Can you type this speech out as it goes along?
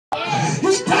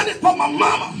He done it for my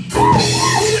mama. He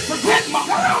did it for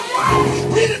grandmama. He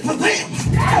did it for them.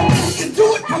 He can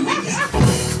do it for me.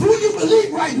 Do you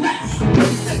believe right now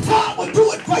that God will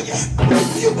do it for you?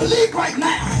 Do you believe right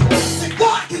now that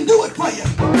God can do it for you?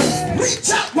 Reach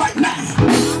out right now.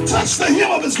 Touch the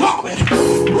hem of his garment.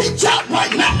 Reach out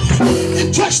right now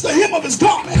and touch the hem of his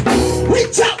garment.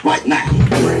 Reach out right now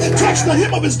and touch the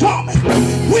hem of his garment.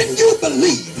 When you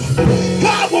believe,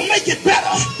 God will make it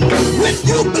better. When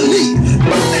you believe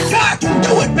that God can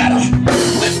do it better.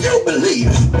 When you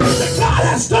believe that God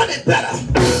has done it better.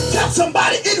 Tell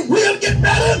somebody it will get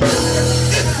better.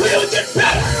 It will get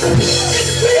better. It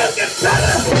will get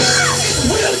better. It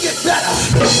will get better.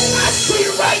 I see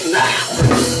right now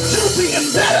you being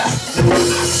better.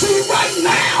 I see right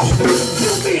now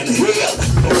you being healed.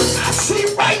 I see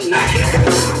right now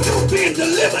you being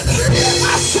delivered.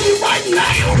 I see right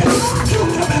now you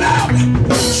coming out.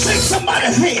 Shake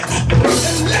somebody's hand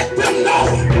and let them know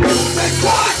that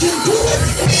God can do it.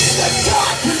 That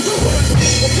God can do it.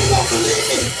 If you don't believe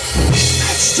me,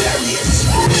 ask chariots.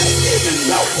 Even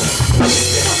though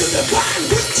it was a divine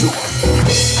detour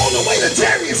on the way to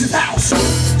Darius' house,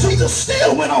 Jesus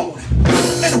still went on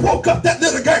and woke up that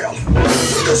little girl.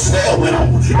 Jesus still went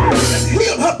on and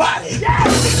healed her body.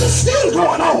 Jesus still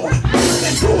going on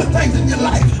and doing things in your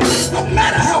life. No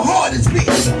matter how hard it's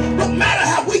been, no matter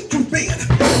how weak you've been,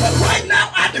 but right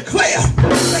now I declare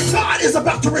that God is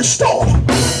about to restore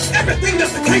everything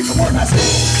that the cankerworm has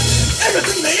done.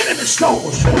 Everything the enemy stole,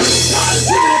 God is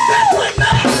giving it back right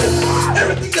now.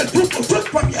 Everything that people took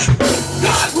from you,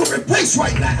 God will replace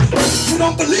right now. You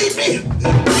don't believe me?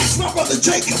 Ask my brother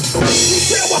Jacob. He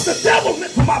said what the devil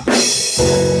meant for my pain.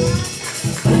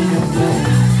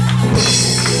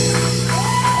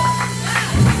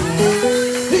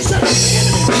 He said what the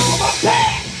enemy meant for my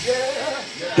bad.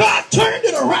 God turned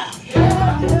it around.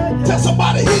 Tell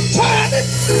somebody he turned it.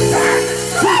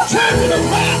 He turned it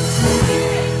around.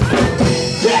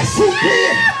 Yes, he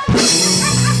did.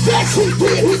 Yes, he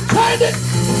did. He turned it.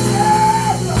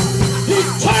 He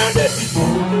turned it.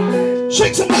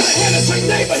 Shake somebody's hand and say,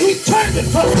 neighbor, he turned it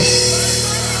for me.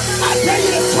 I dare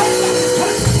you to turn it.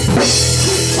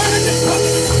 He turned it for me.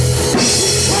 He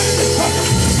turned it for me.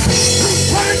 He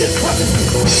turned it for me.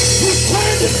 He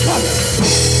turned it for me.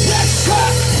 Yes, sir.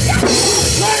 He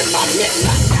turned my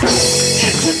midnight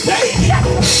into day.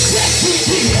 Yes, he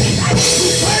did. He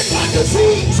turned my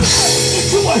disease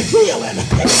into a healing.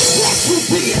 Yes, he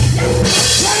did.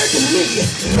 Turned me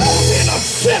from being a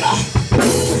sinner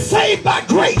to saved by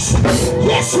grace.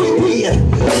 Yes, he did.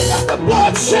 Got the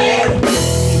blood shed.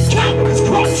 Calvary's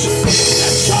cross.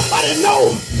 Let somebody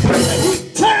know that he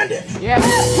turned it. Yes.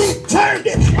 He turned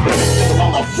it. It was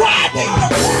on a Friday.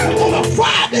 On a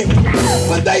Friday,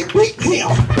 when they beat him,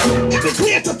 it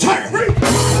began to turn.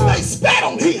 When they spat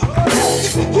on him,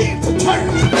 it began to turn.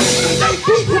 When they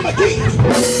beat him again,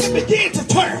 it began to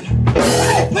turn. When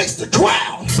they placed the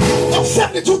crown of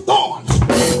 72 thorns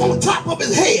on top of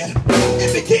his head,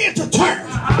 it began to turn.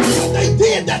 When they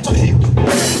did that to him,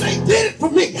 they did it for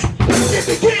me. It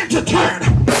began to turn.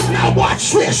 Now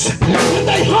watch this. When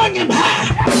they hung him high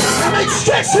and they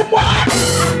stretched him wide,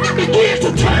 it began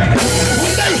to turn.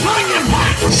 When they hung him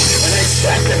high and they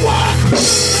stretched him wide,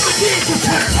 it began to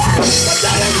turn. But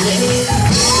that ain't it.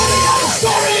 They got a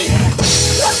story.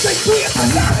 What they did for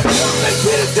him, they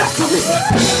did it just for me.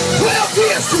 12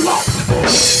 years too long.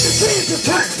 It began to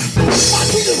turn. While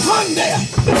Jesus hung there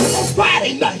on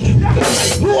Friday night, they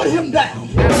brought him down.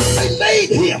 They laid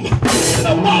him in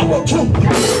a marble tomb.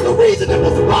 The reason it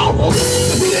was marble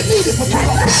is he didn't need it for too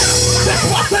long. That's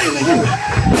what I'm saying to you.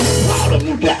 Problem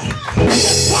you got.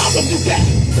 That problem you got.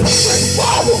 That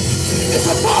problem is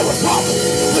a borrowed problem.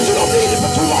 But you don't need it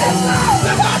for too long.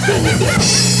 That's how I've been with this.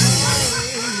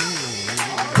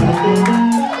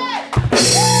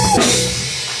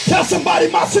 Tell somebody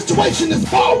my situation is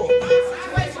borrowed.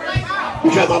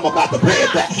 Because I'm about to pay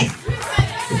it back.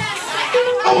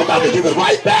 I'm about to give it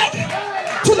right back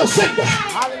to the sender.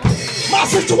 My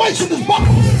situation is borrowed.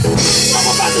 I'm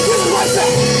about to give it right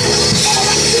back. I'm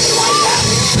about to give it right back.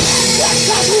 That's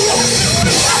how we do it.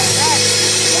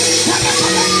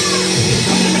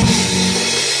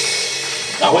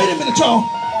 Now wait a minute, y'all.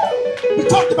 We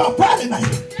talked about Friday night.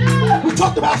 We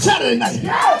talked about Saturday night.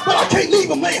 But I can't leave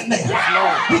him laying there.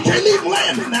 We can't leave him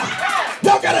laying there now.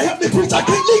 Y'all gotta help me preach. I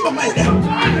can't leave him laying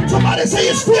there. Somebody say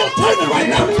it's still turning right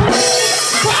now.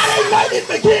 Friday night it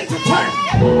began to turn.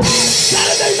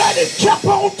 Saturday night it kept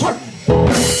on turning.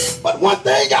 But one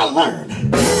thing I learned,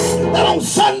 that on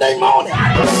Sunday morning,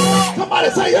 somebody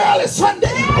say early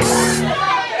Sunday.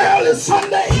 Early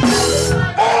Sunday.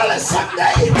 Early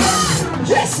Sunday.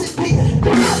 Yes, it did.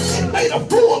 It made a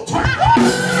fool devil turn.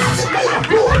 It made a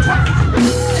bull turn.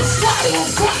 It started on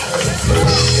fire.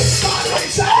 It started on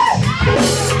fire.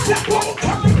 That bull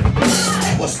turn.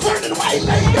 It was turning while he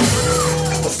lay there.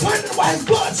 It was turning while his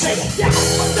blood said.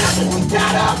 But now when he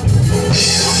got up,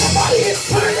 somebody had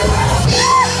turned around.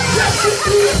 Yes, it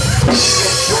did.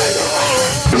 It turned around.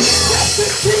 Yes,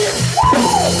 it did.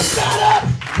 Got up.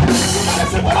 Somebody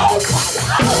said, but all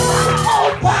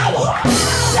power.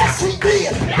 Yes, he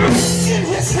did. In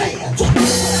his hands.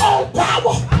 All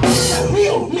power to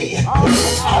heal me.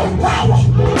 All power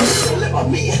to deliver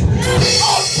me.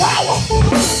 All power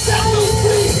to set me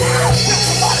free.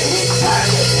 Somebody he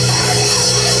turned it.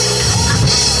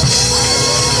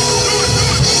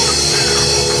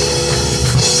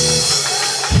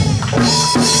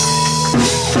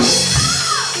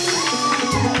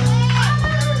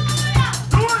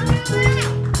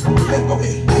 Go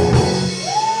ahead.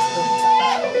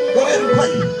 Go ahead and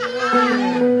play.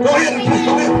 Go ahead and play.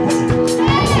 Go ahead and play.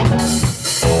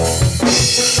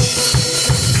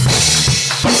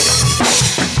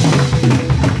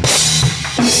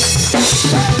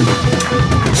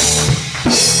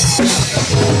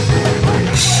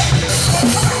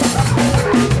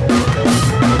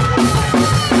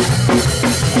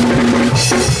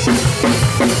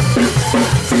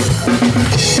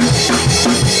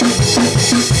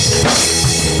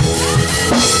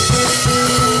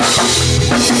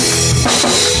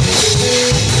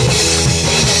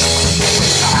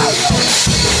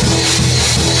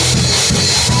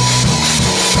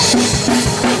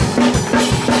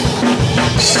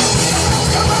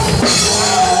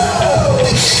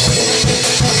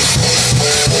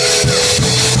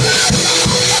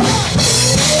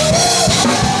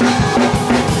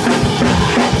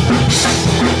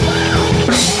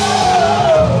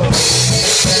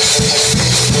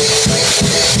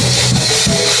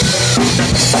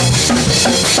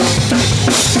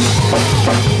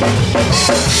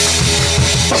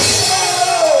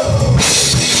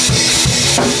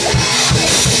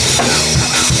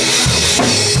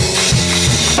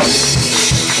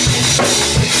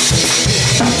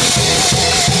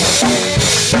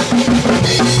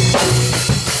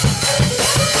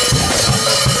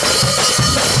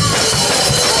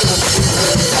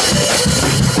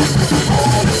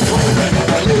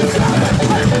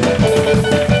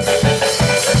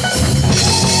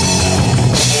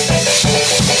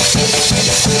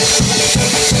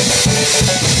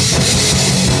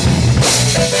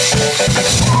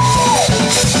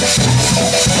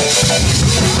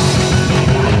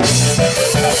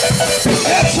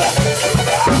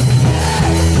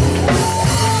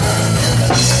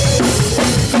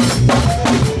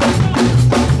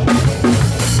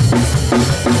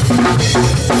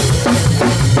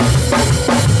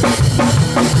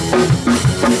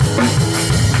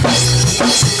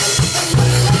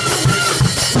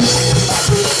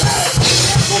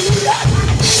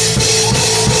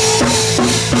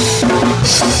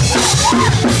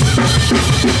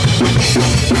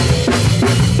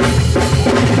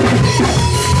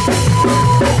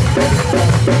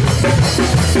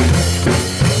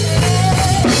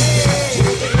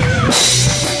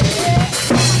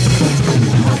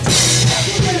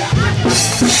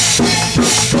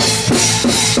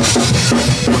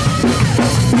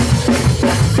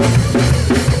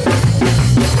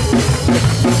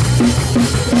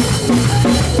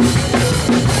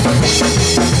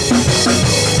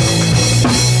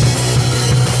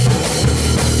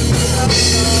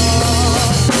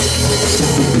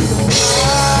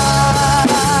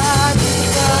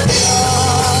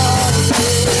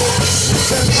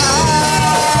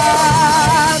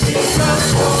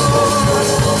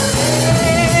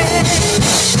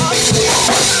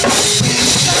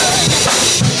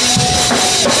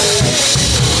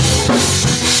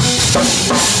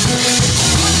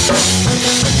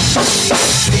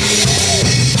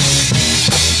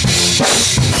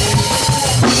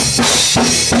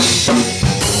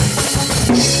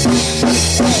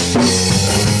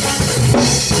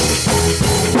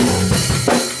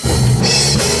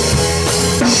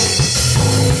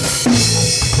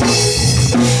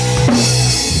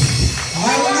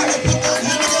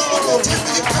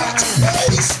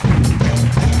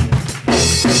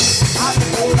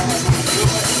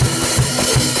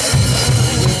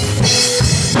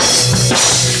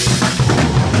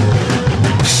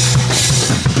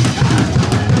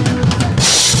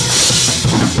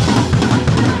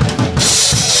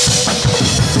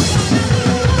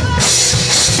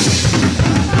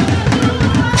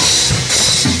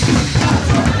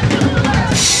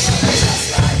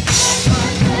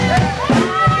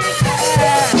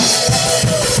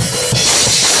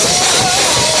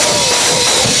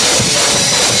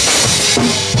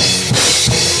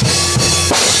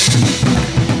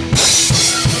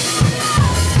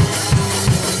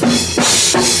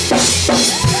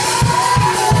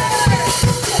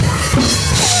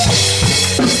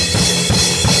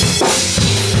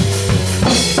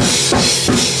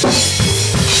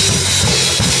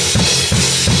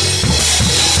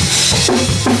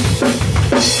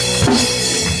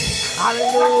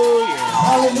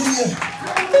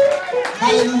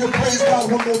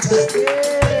 more time. You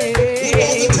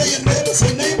want to tell your neighbor,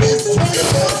 say, neighbor, it's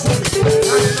turning on for me.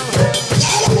 I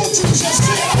don't want you to just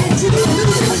say it. I want you to believe it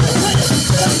when you're praying.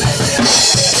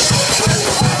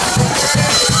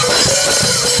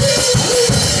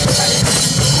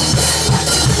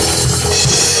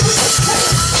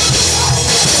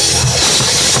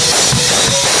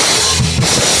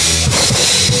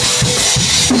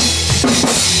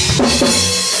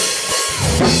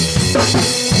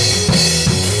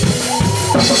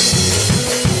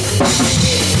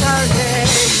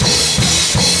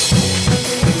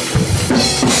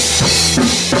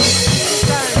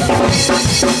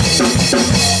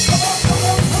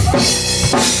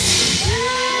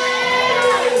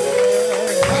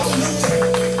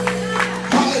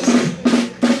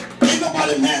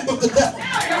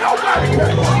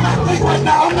 Right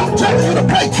now, I'm not telling you to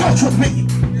play church with me.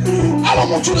 I don't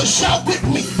want you to shout with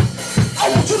me. I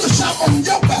want you to shout on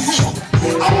your behalf.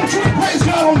 I want you to praise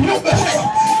God on your behalf.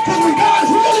 Because when God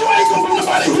heals you, ain't going to be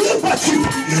nobody healed but you.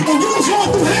 When you was going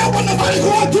through hell, when nobody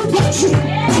going through but you.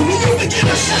 And when you begin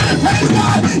to shout and praise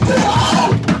God, you're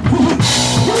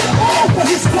all for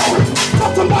His glory.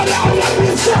 Tell somebody, I don't like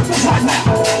being selfish right now.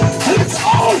 And it's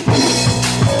all for you.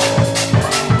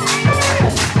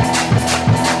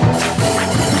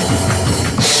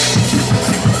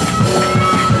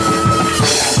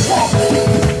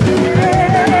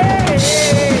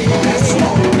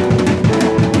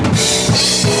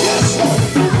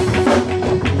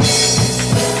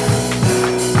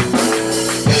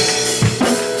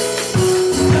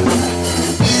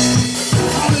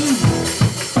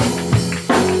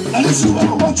 This is what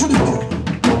I want you to do.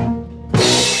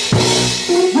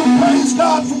 You praise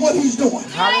God for what He's doing.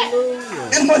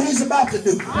 Hallelujah. And what He's about to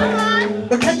do.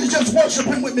 But can you just worship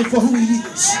Him with me for who He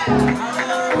is?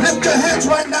 Lift your hands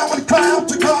right now and cry out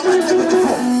to God like never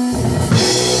before.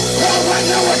 God, right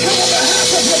now I come on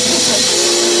behalf of your people.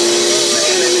 The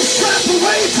enemy's trying to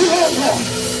raise you, oh Lord.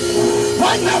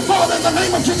 Right now, Father, in the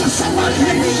name of Jesus, somebody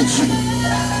here needs you.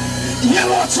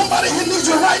 Yeah, Lord, somebody here needs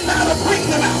you right now to bring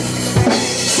them out.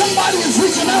 Somebody is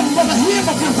reaching out for the hem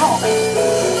of your garment.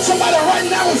 Somebody right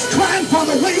now is crying for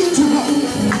the way to go.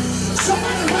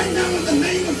 Somebody right now in the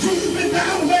name of Jesus been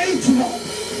down way too long.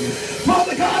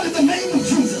 Father God, in the name of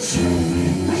Jesus,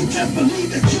 we just believe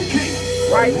that you can.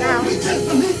 Right now. We just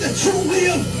believe that you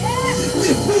will.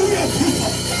 If we your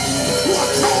people who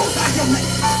are called by your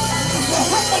name will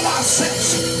humble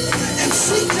ourselves and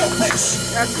seek your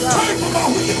face. That's right. Turn from our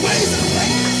wicked ways and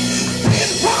faith.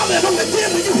 And Father, and only then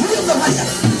when you heal the land.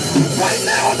 Right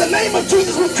now, in the name of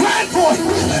Jesus, we're crying for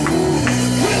healing.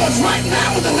 Heal us right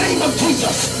now in the name of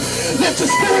Jesus. Let your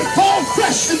spirit fall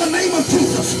fresh in the name of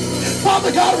Jesus.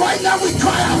 Father God, right now we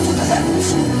cry out to the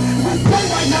heavens. We pray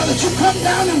right now that you come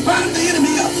down and bind the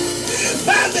enemy up.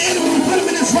 Bind the enemy and put him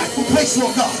in his rightful place,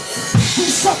 Lord God. We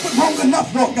suffered long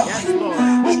enough, Lord God.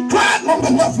 We cried long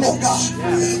enough, Lord God.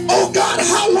 Oh God,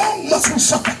 how long must we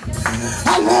suffer?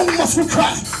 How long must we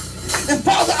cry? And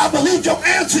Father, I believe your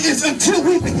answer is until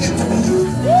we begin to believe.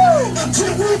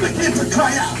 Until we begin to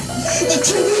cry out.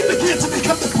 Until we begin to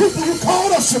become the people you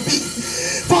called us to be.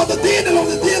 Father, then and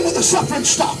only then will the suffering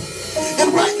stop.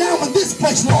 And right now in this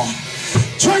place, Lord,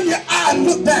 turn your eye and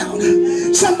look down.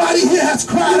 Somebody here has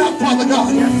cried out, Father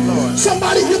God.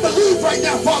 Somebody here believes right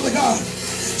now, Father God.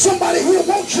 Somebody here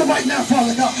wants you right now,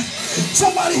 Father God.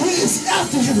 Somebody here is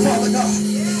after you, Father God.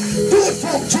 Do it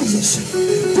for him, Jesus.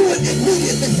 Do it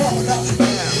immediately, Father God.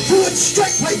 Do it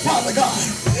straightway, Father God.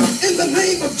 In the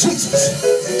name of Jesus.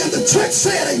 And the church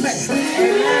said amen.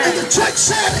 And the church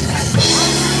said amen.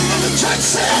 And the church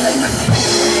said amen.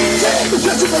 Say it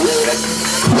because you believe it.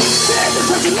 Say it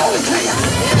because you know it can.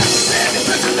 Say it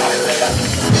because you know it will.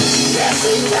 Yes,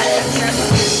 he can.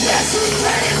 Yes, he